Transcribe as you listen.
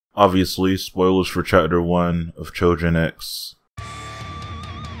Obviously, spoilers for Chapter 1 of Choujin X.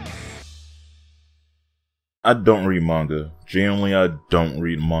 I don't read manga. Genuinely, I don't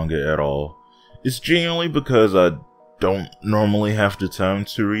read manga at all. It's genuinely because I don't normally have the time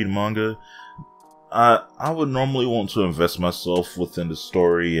to read manga. I would normally want to invest myself within the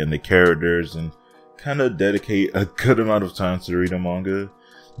story and the characters and kind of dedicate a good amount of time to read a manga.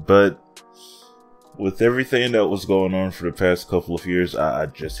 But with everything that was going on for the past couple of years, I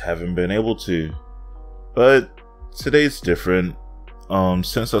just haven't been able to. But today's different.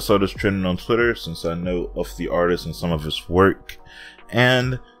 Since I saw this trending on Twitter, since I know of the artist and some of his work,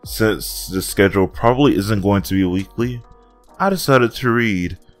 and since the schedule probably isn't going to be weekly, I decided to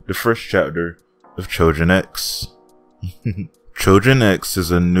read the first chapter of Choujin X. Choujin X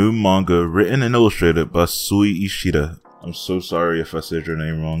is a new manga written and illustrated by Sui Ishida. I'm so sorry if I said your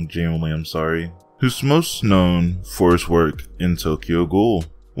name wrong, genuinely I'm sorry. Who's most known for his work in Tokyo Ghoul.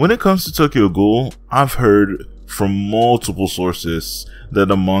 When it comes to Tokyo Ghoul, I've heard from multiple sources that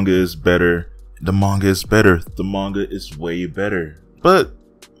the manga is better. The manga is way better. But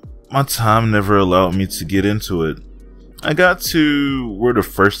my time never allowed me to get into it. I got to where the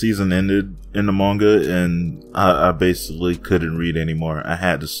first season ended in the manga and I basically couldn't read anymore. I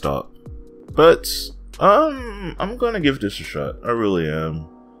had to stop. But I'm gonna give this a shot. I really am.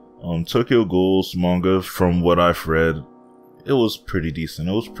 Tokyo Ghoul's manga, from what I've read, it was pretty decent.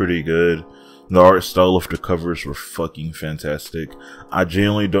 It was pretty good. The art style of the covers were fucking fantastic. I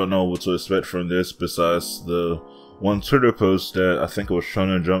genuinely don't know what to expect from this besides the one Twitter post that I think it was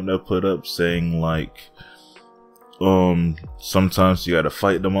Shonen Jump that put up saying like, sometimes you gotta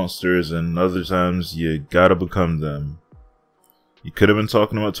fight the monsters and other times you gotta become them. You could have been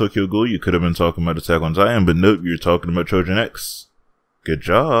talking about Tokyo Ghoul, you could have been talking about Attack on Titan, but nope, you're talking about Choujin X. Good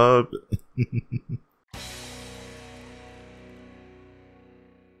job.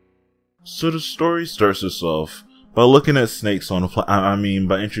 So the story starts us off by looking at snakes on a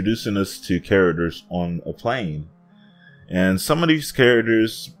by introducing us to characters on a plane. And some of these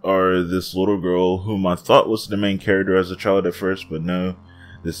characters are this little girl whom I thought was the main character as a child at first, but no,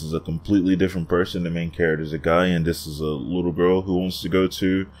 this is a completely different person. The main character is a guy, and this is a little girl who wants to go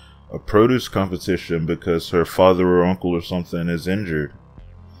to a produce competition because her father or uncle or something is injured.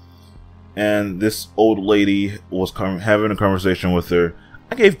 And this old lady was having a conversation with her.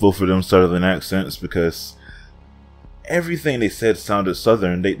 I gave both of them southern accents because everything they said sounded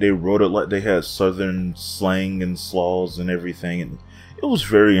southern. They wrote it like they had southern slang and slaws and everything, and it was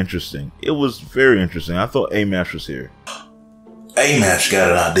very interesting. It was very interesting. I thought A-Mash was here. A-Mash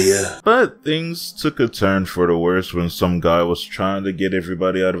got an idea. But things took a turn for the worse when some guy was trying to get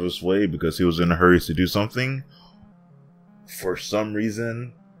everybody out of his way because he was in a hurry to do something for some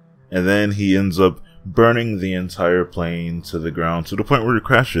reason. And then he ends up burning the entire plane to the ground to the point where it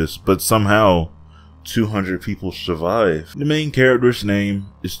crashes, but somehow 200 people survive. The main character's name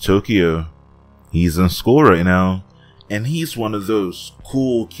is Tokyo. He's in school right now, and he's one of those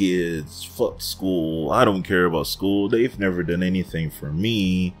cool kids. Fuck school. I don't care about school. They've never done anything for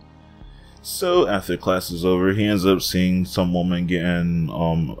me. So after class is over, he ends up seeing some woman getting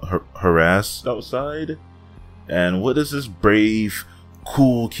harassed outside. And what does this brave,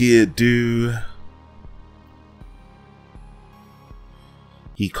 cool kid do?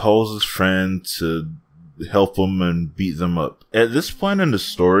 He calls his friend to help him and beat them up. At this point in the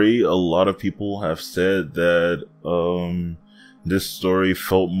story, a lot of people have said that this story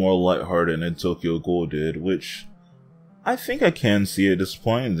felt more lighthearted than Tokyo Ghoul did, which I think I can see at this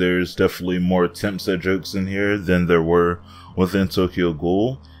point. There's definitely more attempts at jokes in here than there were within Tokyo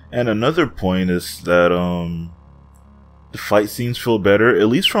Ghoul. And another point is that the fight scenes feel better, at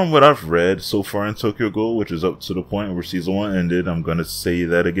least from what I've read so far in Tokyo Ghoul, which is up to the point where season 1 ended. I'm gonna say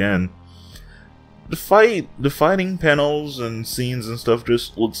that again. The fighting panels and scenes and stuff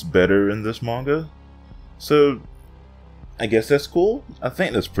just looks better in this manga. So, I guess that's cool. I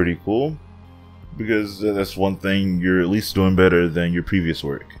think that's pretty cool. Because that's one thing you're at least doing better than your previous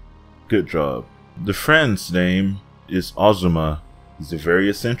work. Good job. The friend's name is Azuma. He's a very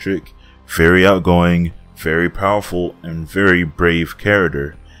eccentric, very outgoing, very powerful, and very brave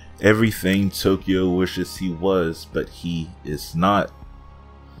character. Everything Tokyo wishes he was, but he is not.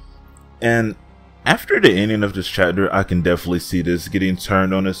 And after the ending of this chapter, I can definitely see this getting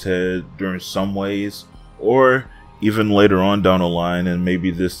turned on its head during some ways, or even later on down the line, and maybe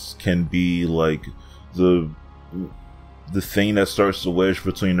this can be like the thing that starts the wedge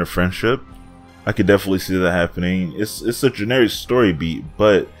between their friendship. I could definitely see that happening. It's a generic story beat,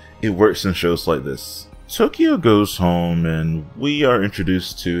 but it works in shows like this. Tokyo goes home and we are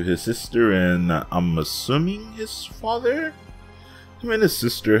introduced to his sister and I'm assuming his father, Him and his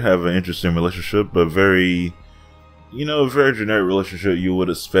sister have an interesting relationship, but very, a very generic relationship you would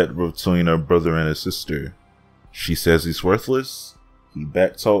expect between a brother and a sister. She says he's worthless, he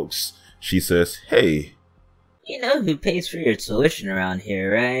backtalks, she says, hey. You know who pays for your tuition around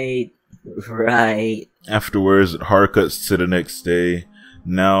here, right? Right. Afterwards, it hard cuts to the next day.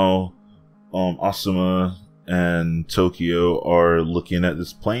 Now, Asuma and Tokyo are looking at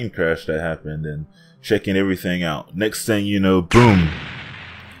this plane crash that happened and checking everything out. Next thing you know, boom!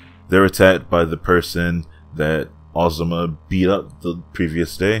 They're attacked by the person that Asuma beat up the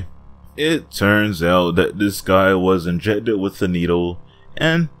previous day. It turns out that this guy was injected with the needle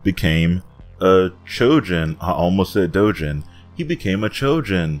and became a Choujin. I almost said Dojin. He became a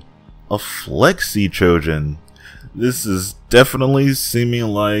Choujin. A flexi Choujin. This is definitely seeming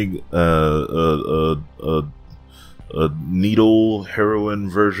like a needle heroin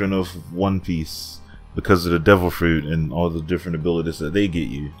version of One Piece because of the devil fruit and all the different abilities that they get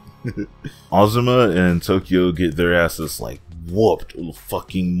you. Azuma and Tokyo get their asses like whooped,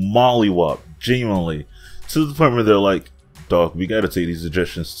 fucking mollywhopped, genuinely, to the point where they're like, dog, we gotta take these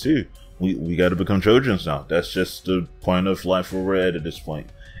suggestions too. We gotta become Choujins now. That's just the point of life where we're at this point.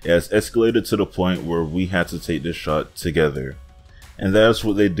 It has escalated to the point where we had to take this shot together. And that's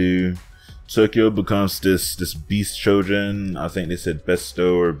what they do. Tokyo becomes this beast Choujin. I think they said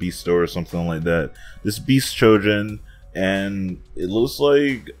Besto or Beasto or something like that. This beast Choujin, and it looks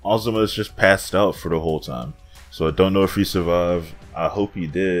like Azuma is just passed out for the whole time. So I don't know if he survived. I hope he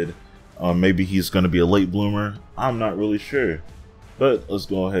did. Maybe he's going to be a late bloomer. I'm not really sure. But let's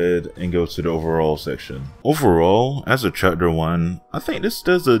go ahead and go to the overall section. Overall, as a chapter 1, I think this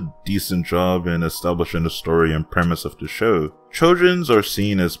does a decent job in establishing the story and premise of the show. Choujins are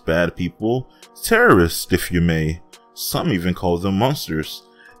seen as bad people, terrorists if you may. Some even call them monsters.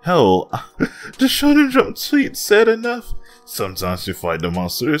 Hell, the Shonen Jump tweet said enough. Sometimes you fight the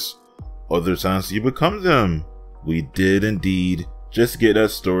monsters, other times you become them. We did indeed just get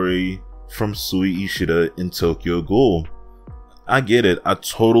that story from Sui Ishida in Tokyo Ghoul. I get it. I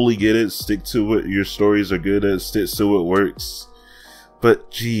totally get it. Stick to what your stories are good at. Stick to what works. But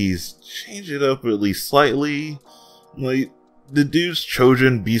geez, change it up at least slightly. Like, the dude's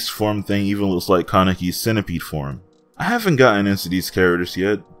Choujin beast form thing even looks like Kaneki's centipede form. I haven't gotten into these characters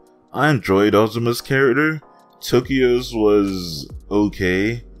yet. I enjoyed Azuma's character. Tokyo's was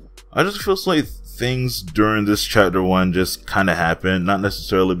okay. I just feels like things during this chapter 1 just kinda happened. Not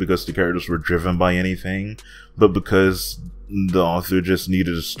necessarily because the characters were driven by anything, but because the author just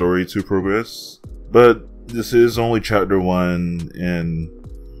needed a story to progress. But this is only chapter 1, and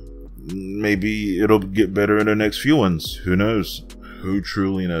maybe it'll get better in the next few ones. Who knows? Who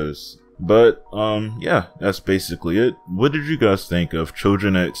truly knows? But yeah, that's basically it. What did you guys think of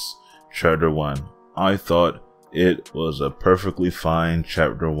Choujin X chapter 1? I thought it was a perfectly fine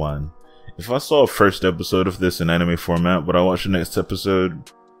chapter 1. If I saw a first episode of this in anime format, would I watch the next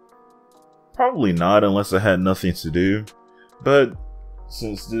episode? Probably not, unless I had nothing to do. But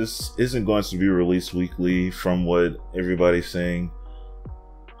since this isn't going to be released weekly from what everybody's saying,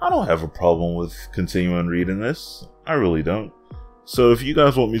 I don't have a problem with continuing reading this. I really don't. So if you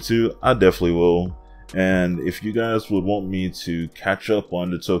guys want me to, I definitely will. And if you guys would want me to catch up on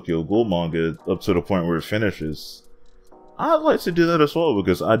the Tokyo Ghoul manga up to the point where it finishes, I'd like to do that as well,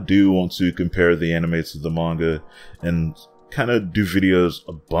 because I do want to compare the anime to the manga and kind of do videos,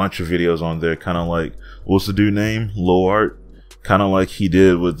 a bunch of videos on there, kind of like, what's the dude name? Low Art? Kind of like he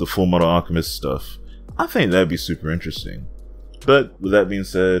did with the Fullmetal Alchemist stuff. I think that'd be super interesting. But with that being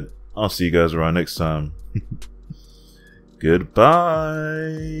said, I'll see you guys around next time. Goodbye.